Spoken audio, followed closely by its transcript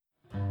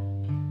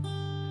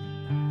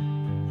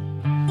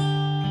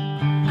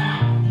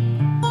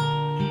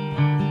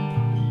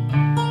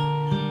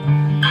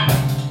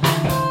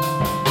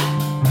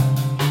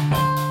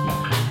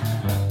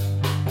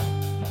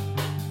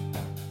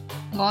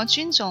我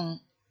尊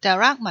重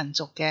Darug 民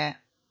族嘅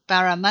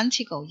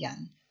Barramantigo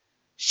人，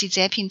是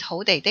這片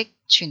土地的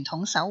傳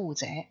統守護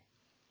者，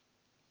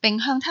並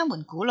向他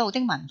們古老的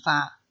文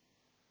化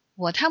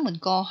和他們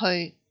過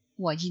去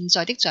和現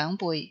在的長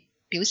輩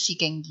表示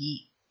敬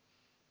意。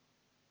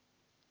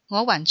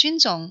我還尊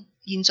重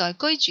現在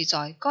居住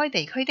在該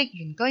地區的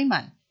原居民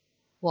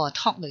和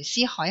托雷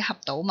斯海峽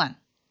島民。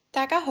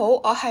大家好，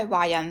我係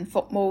華人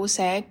服務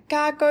社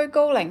家居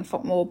高齡服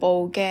務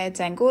部嘅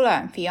鄭姑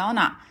娘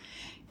Fiona。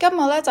今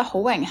日咧就好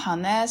榮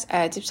幸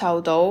咧接受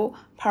到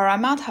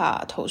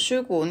Parramatta 圖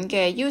書館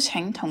嘅邀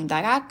請，同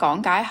大家講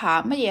解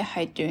下乜嘢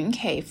係短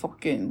期復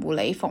原護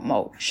理服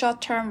務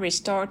Short-term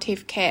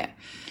Restorative Care。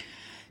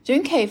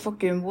短期復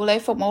原護理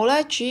服務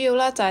咧，主要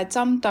咧就係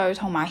針對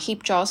同埋協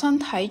助身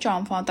體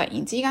狀況突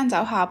然之間走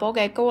下坡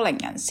嘅高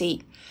齡人士，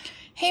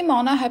希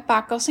望咧喺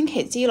8個星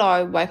期之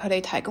內為佢哋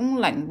提供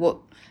靈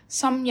活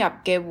深入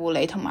嘅護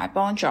理同埋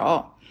幫助，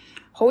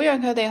好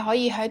讓佢哋可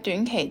以喺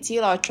短期之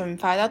內盡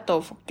快得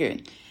到復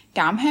原，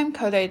減輕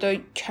佢哋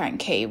對長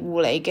期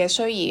護理嘅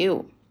需要。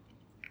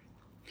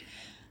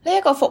呢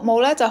一個服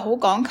務咧就好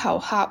講求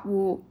客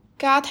戶、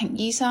家庭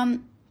醫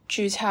生、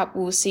註冊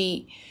護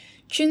士、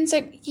專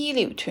職醫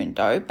療團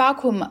隊，包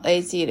括物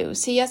理治療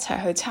師一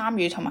齊去參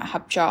與同埋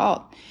合作，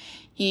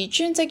而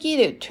專職醫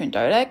療團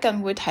隊咧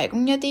更會提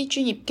供一啲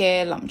專業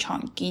嘅臨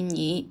床建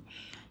議，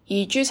而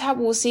註冊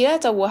護士咧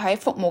就會喺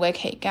服務嘅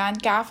期間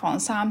家訪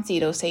3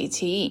至到4次，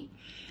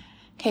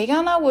期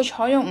間咧會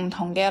採用唔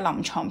同嘅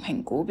臨床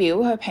評估表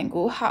去評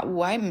估客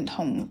戶喺唔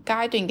同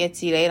階段嘅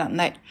自理能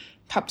力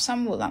及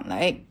生活能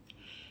力，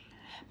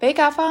比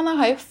較返啦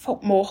喺服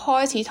務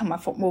開始同埋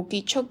服務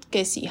結束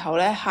嘅時候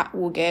咧客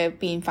戶嘅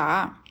變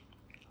化。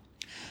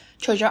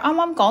除咗啱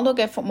啱講到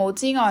嘅服務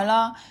之外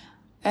啦，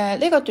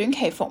呢個短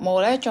期服務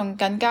咧仲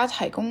更加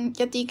提供一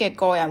啲嘅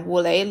個人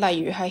護理，例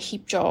如係協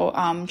助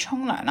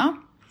沖涼啦，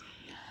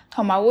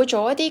同埋會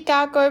做一啲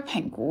家居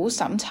評估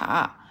審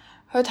查，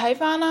去睇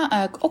返啦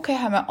屋企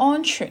係咪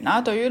安全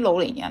啦。對於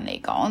老年人嚟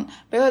講，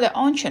俾佢哋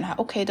安全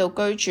喺屋企度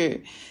居住。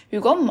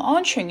如果唔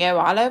安全嘅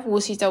話咧，護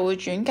士就會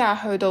轉介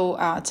去到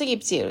職業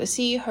治療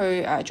師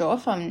去做一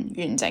份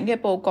完整嘅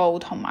報告，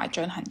同埋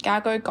進行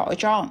家居改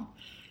裝。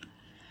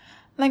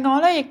另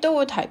外咧，亦都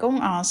會提供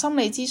心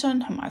理諮詢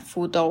同埋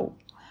輔導。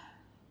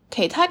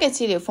其他嘅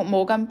治療服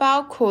務更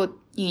包括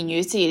言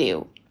語治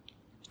療、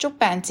足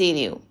病治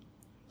療、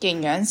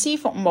營養師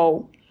服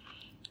務、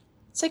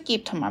職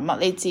業同埋物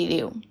理治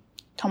療，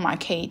同埋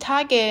其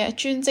他嘅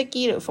專職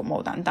醫療服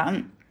務等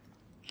等。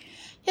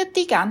一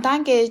啲簡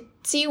單嘅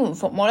支援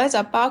服務咧，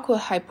就包括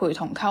係陪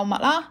同購物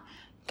啦，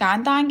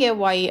簡單嘅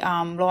為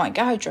老人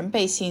家去準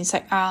備膳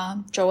食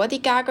做一啲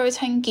家居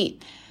清潔，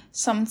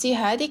甚至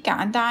係一啲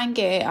簡單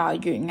嘅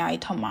園藝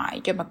同埋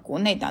藥物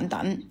管理等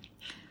等。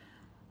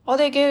我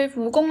哋嘅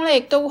護工咧，亦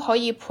都可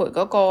以陪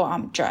嗰個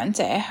長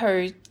者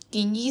去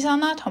見醫生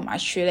啦，同埋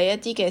處理一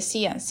啲嘅私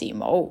人事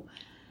務。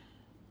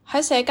喺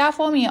社交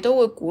方面都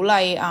會鼓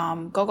勵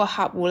嗰個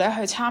客戶咧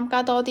去參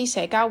加多啲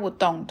社交活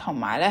動，同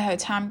埋咧去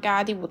參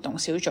加啲活動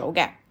小組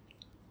嘅。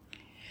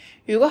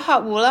如果客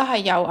戶咧係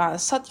有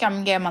失禁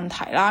嘅問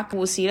題啦，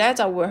護士咧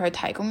就會去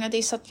提供一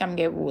啲失禁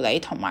嘅護理，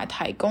同埋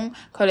提供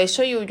佢哋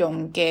需要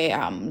用嘅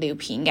尿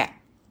片嘅。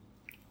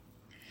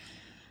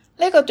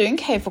呢個短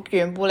期復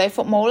原護理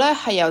服務咧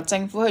係由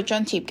政府去津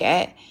貼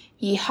嘅，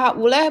而客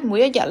戶咧每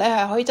一日咧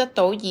係可以得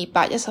到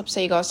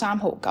214個3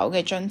毫9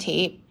嘅津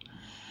貼。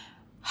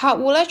客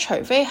戶咧除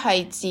非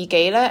係自己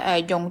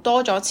咧用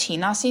多咗錢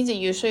啦，先至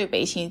需要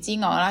俾錢之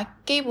外咧，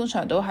基本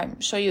上都係唔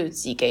需要自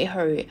己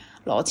去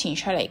攞錢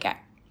出嚟嘅。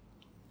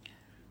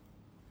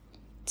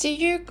至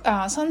於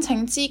申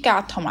請資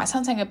格同埋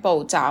申請嘅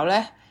步驟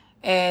咧，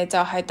就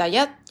係第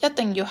一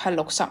定要係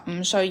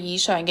65歲以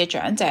上嘅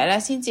長者咧，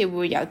先至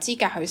會有資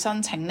格去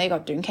申請呢個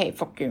短期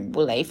復原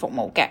護理服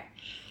務嘅。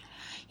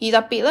而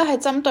特別咧係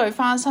針對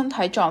翻身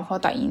體狀況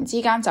突然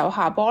之間走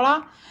下坡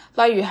啦，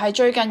例如係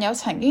最近有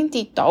曾經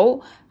跌倒、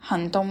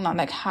行動能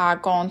力下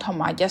降，同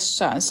埋日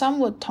常生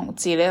活同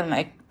自理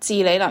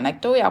能力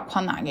都有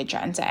困難嘅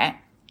長者。呢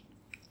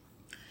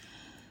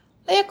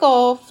一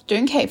個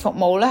短期服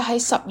務咧喺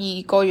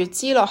12個月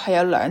之內係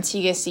有2次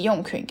嘅使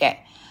用權嘅，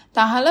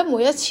但係咧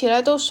每一次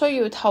咧都需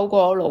要透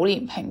過老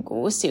年評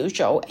估小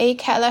組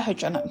ACAT 咧去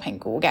進行評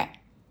估嘅。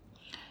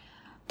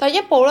第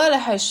一步咧，你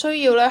係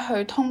需要咧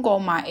去通過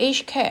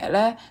MyAgeCare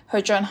咧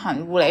去進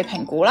行護理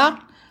評估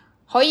啦，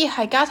可以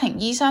係家庭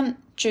醫生、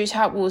註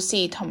冊護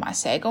士同埋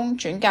社工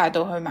轉介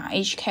到去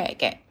MyAgeCare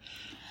嘅。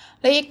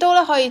你亦都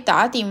咧可以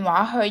打電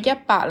話去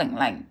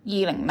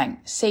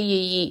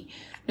1800-200-422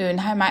聯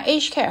繫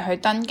MyAgeCare 去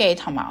登記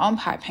同埋安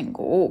排評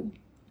估。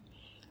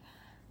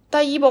第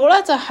二步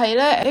咧就係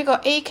呢個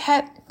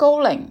ACAT 高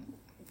齡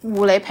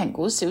護理評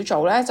估小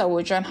組咧就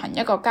會進行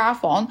一個家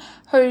訪，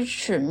去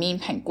全面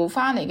評估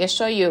翻嚟嘅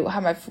需要係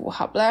咪符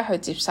合咧去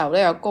接受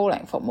呢個高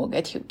齡服務嘅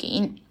條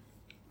件。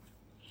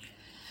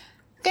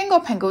經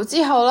過評估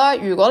之後啦，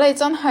如果你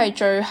真係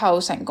最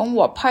後成功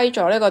獲批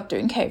咗呢個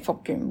短期復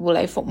原護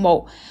理服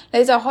務，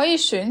你就可以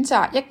選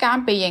擇一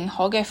間被認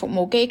可嘅服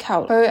務機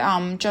構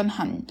去進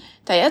行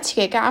第一次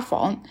嘅家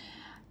訪。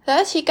第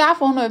一次家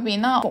訪裏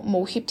邊啦，服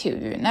務協調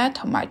員咧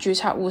同埋註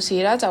冊護士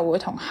咧就會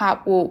同客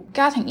戶、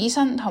家庭醫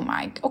生同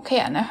埋屋企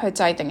人咧去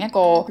制定一個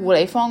護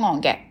理方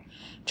案嘅，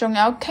仲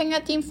有傾一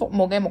啲服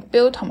務嘅目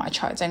標同埋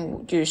財政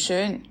預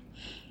算。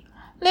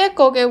呢一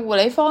個嘅護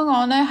理方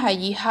案咧係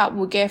以客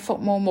戶嘅服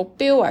務目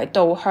標為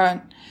導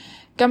向，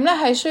咁咧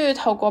係需要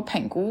透過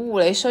評估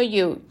護理需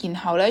要，然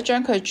後咧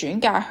將佢轉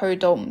介去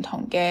到唔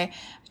同嘅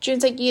專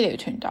職醫療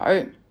團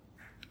隊。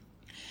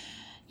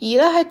而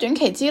咧喺短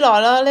期之內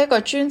啦，呢個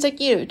專職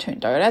醫療團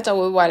隊咧就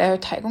會為你去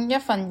提供一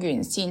份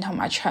完善同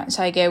埋詳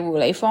細嘅護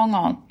理方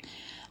案。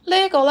呢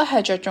一個咧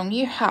係着重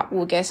於客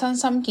戶嘅身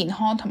心健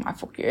康同埋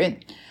復原，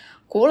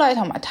鼓勵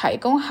同埋提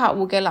供客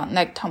戶嘅能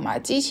力，同埋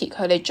支持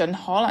佢哋盡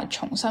可能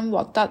重新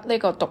獲得呢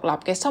個獨立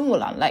嘅生活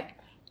能力。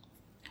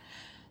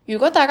如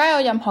果大家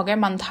有任何嘅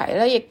問題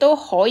咧，亦都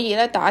可以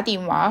咧打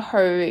電話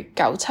去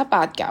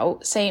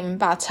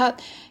97894587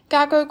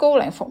家居高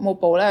齡服務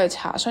部咧去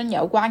查詢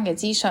有關嘅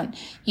資訊，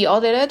而我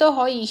哋咧都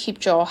可以協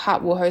助客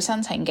戶去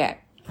申請嘅。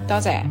多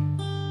謝。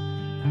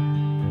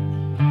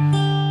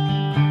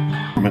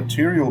The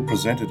material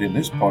presented in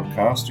this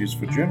podcast is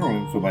for general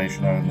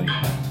information only.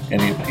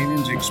 Any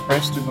opinions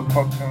expressed in the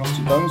podcast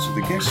are those of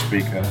the guest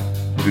speaker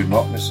and do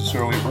not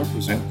necessarily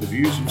represent the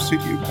views of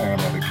City of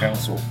Parramatta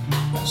Council.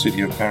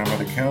 City of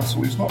Parramatta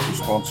Council is not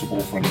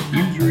responsible for any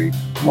injury,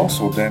 loss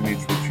or damage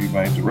which you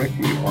may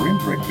directly or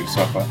indirectly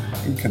suffer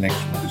in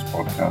connection with this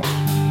podcast.